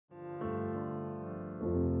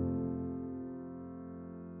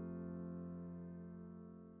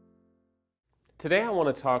Today I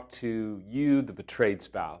want to talk to you, the betrayed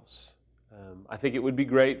spouse. I think it would be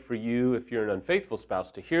great for you, if you're an unfaithful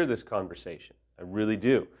spouse, to hear this conversation. I really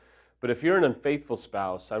do. But if you're an unfaithful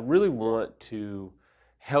spouse, I really want to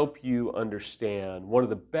help you understand one of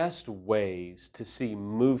the best ways to see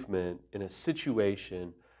movement in a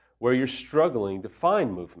situation where you're struggling to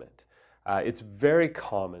find movement. It's very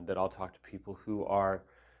common that I'll talk to people who are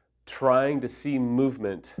trying to see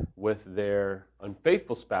movement with their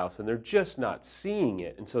unfaithful spouse, and they're just not seeing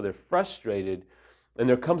it, and so they're frustrated, and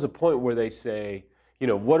there comes a point where they say,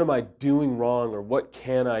 what am I doing wrong, or what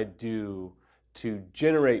can I do to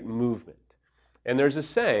generate movement? And there's a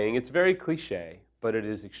saying, it's very cliche, but it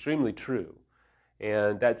is extremely true,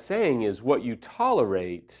 and that saying is, what you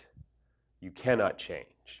tolerate, you cannot change.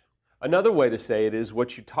 Another way to say it is,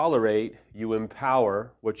 what you tolerate, you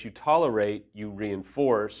empower. What you tolerate, you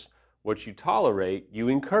reinforce. What you tolerate, you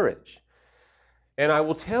encourage. And I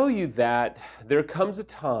will tell you that there comes a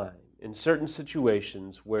time in certain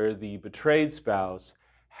situations where the betrayed spouse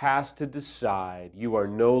has to decide you are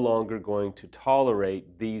no longer going to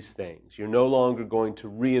tolerate these things. You're no longer going to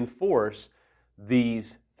reinforce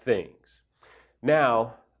these things.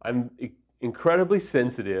 Now, I'm incredibly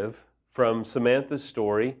sensitive from Samantha's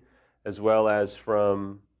story, as well as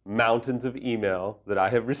from mountains of email that I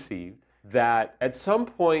have received, that at some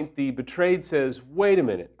point the betrayed says, wait a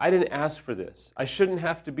minute, I didn't ask for this. I shouldn't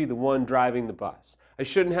have to be the one driving the bus. I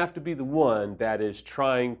shouldn't have to be the one that is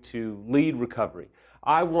trying to lead recovery.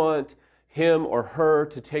 I want him or her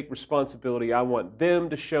to take responsibility. I want them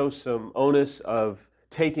to show some onus of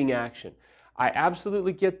taking action. I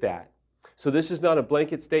absolutely get that. So this is not a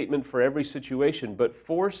blanket statement for every situation, but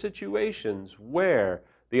for situations where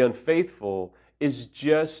the unfaithful is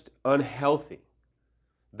just unhealthy.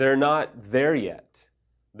 They're not there yet.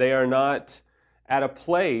 They are not at a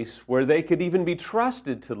place where they could even be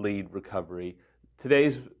trusted to lead recovery.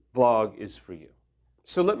 Today's vlog is for you.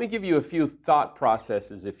 So let me give you a few thought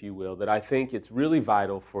processes, if you will, that I think it's really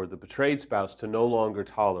vital for the betrayed spouse to no longer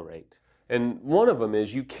tolerate. And one of them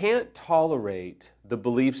is, you can't tolerate the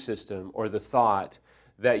belief system or the thought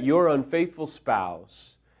that your unfaithful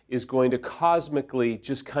spouse is going to cosmically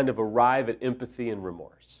just kind of arrive at empathy and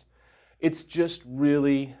remorse. It's just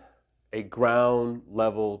really a ground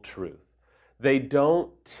level truth. They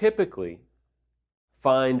don't typically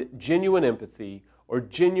find genuine empathy or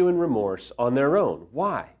genuine remorse on their own.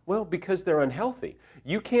 Why? Well, because they're unhealthy.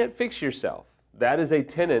 You can't fix yourself. That is a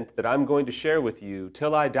tenet that I'm going to share with you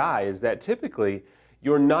till I die, is that typically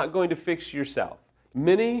you're not going to fix yourself.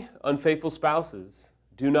 Many unfaithful spouses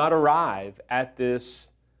do not arrive at this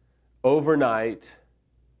overnight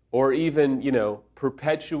or even,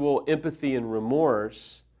 perpetual empathy and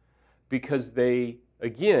remorse because they,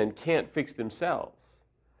 again, can't fix themselves.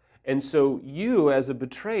 And so you, as a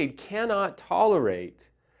betrayed, cannot tolerate,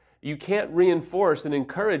 you can't reinforce and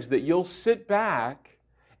encourage that you'll sit back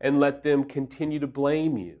and let them continue to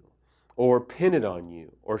blame you or pin it on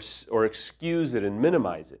you or excuse it and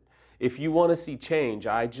minimize it. If you want to see change,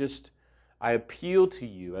 I appeal to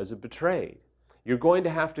you as a betrayed. You're going to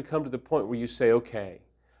have to come to the point where you say, okay,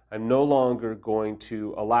 I'm no longer going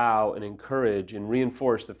to allow and encourage and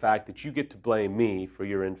reinforce the fact that you get to blame me for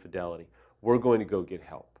your infidelity. We're going to go get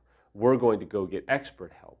help. We're going to go get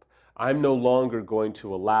expert help. I'm no longer going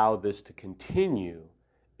to allow this to continue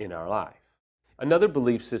in our life. Another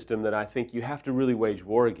belief system that I think you have to really wage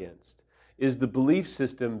war against is the belief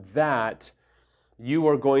system that you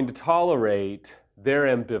are going to tolerate their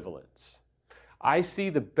ambivalence. I see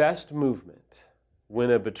the best movement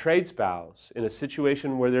when a betrayed spouse, in a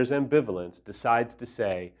situation where there's ambivalence, decides to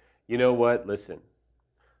say, you know what, listen,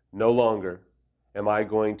 no longer am I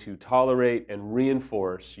going to tolerate and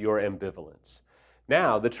reinforce your ambivalence.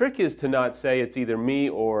 Now, the trick is to not say it's either me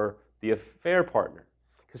or the affair partner,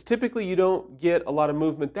 because typically you don't get a lot of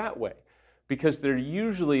movement that way, because they're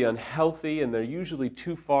usually unhealthy and they're usually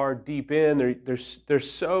too far deep in. They're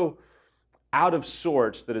so out of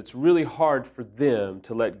sorts that it's really hard for them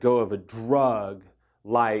to let go of a drug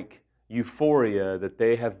like euphoria that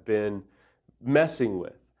they have been messing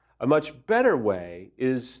with. A much better way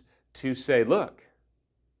is to say, look,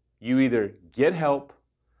 you either get help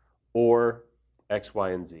or X, Y,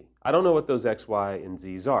 and Z. I don't know what those X, Y, and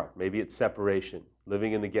Z's are. Maybe it's separation,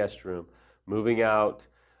 living in the guest room, moving out,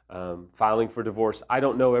 filing for divorce. I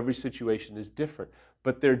don't know. Every situation is different.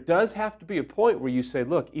 But there does have to be a point where you say,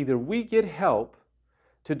 look, either we get help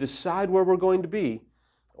to decide where we're going to be,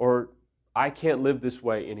 or I can't live this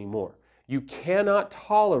way anymore. You cannot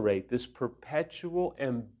tolerate this perpetual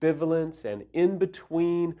ambivalence and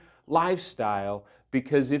in-between lifestyle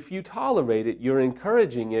Because if you tolerate it, you're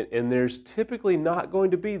encouraging it, and there's typically not going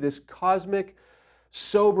to be this cosmic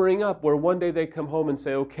sobering up where one day they come home and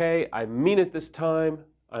say, okay, I mean it this time,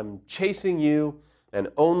 I'm chasing you and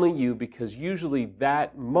only you, because usually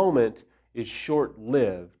that moment is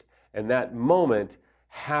short-lived, and that moment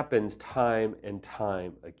happens time and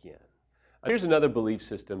time again. Here's another belief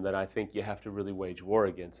system that I think you have to really wage war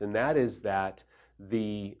against, and that is that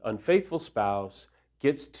the unfaithful spouse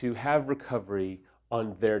gets to have recovery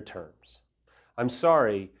on their terms. I'm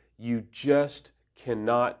sorry, you just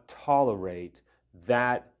cannot tolerate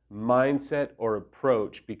that mindset or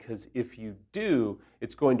approach, because if you do,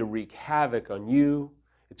 it's going to wreak havoc on you,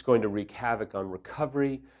 it's going to wreak havoc on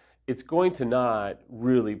recovery, it's going to not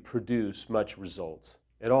really produce much results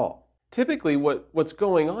at all. Typically what's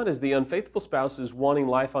going on is the unfaithful spouse is wanting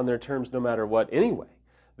life on their terms no matter what anyway.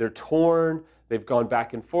 They're torn, they've gone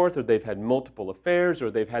back and forth, or they've had multiple affairs,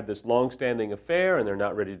 or they've had this long-standing affair and they're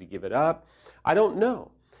not ready to give it up. I don't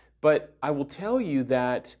know. But I will tell you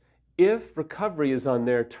that if recovery is on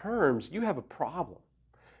their terms, you have a problem.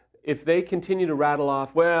 If they continue to rattle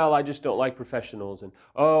off, well, I just don't like professionals, and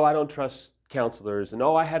oh, I don't trust counselors, and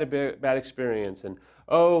oh, I had a bad experience, and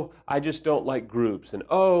oh, I just don't like groups, and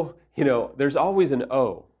oh, there's always an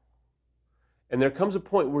oh. And there comes a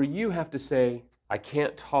point where you have to say, I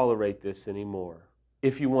can't tolerate this anymore.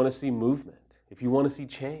 If you want to see movement, if you want to see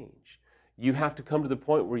change, you have to come to the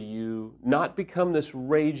point where you not become this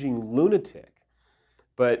raging lunatic,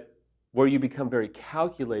 but where you become very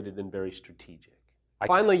calculated and very strategic.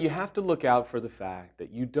 Finally, you have to look out for the fact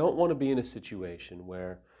that you don't want to be in a situation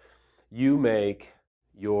where you make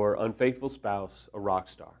your unfaithful spouse a rock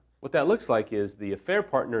star. What that looks like is the affair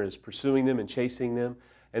partner is pursuing them and chasing them,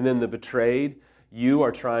 and then the betrayed, you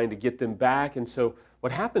are trying to get them back. And so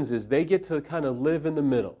what happens is they get to kind of live in the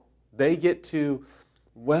middle. They get to,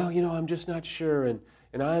 well, I'm just not sure, and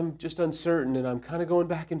I'm just uncertain, and I'm kind of going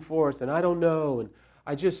back and forth, and I don't know, and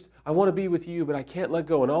I want to be with you, but I can't let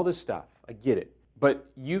go, and all this stuff. I get it.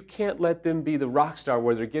 But you can't let them be the rock star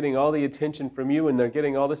where they're getting all the attention from you and they're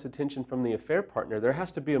getting all this attention from the affair partner. There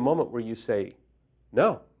has to be a moment where you say,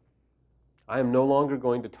 no, I am no longer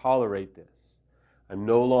going to tolerate this. I'm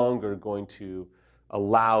no longer going to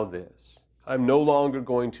allow this. I'm no longer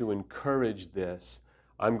going to encourage this.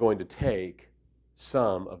 I'm going to take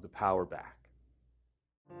some of the power back.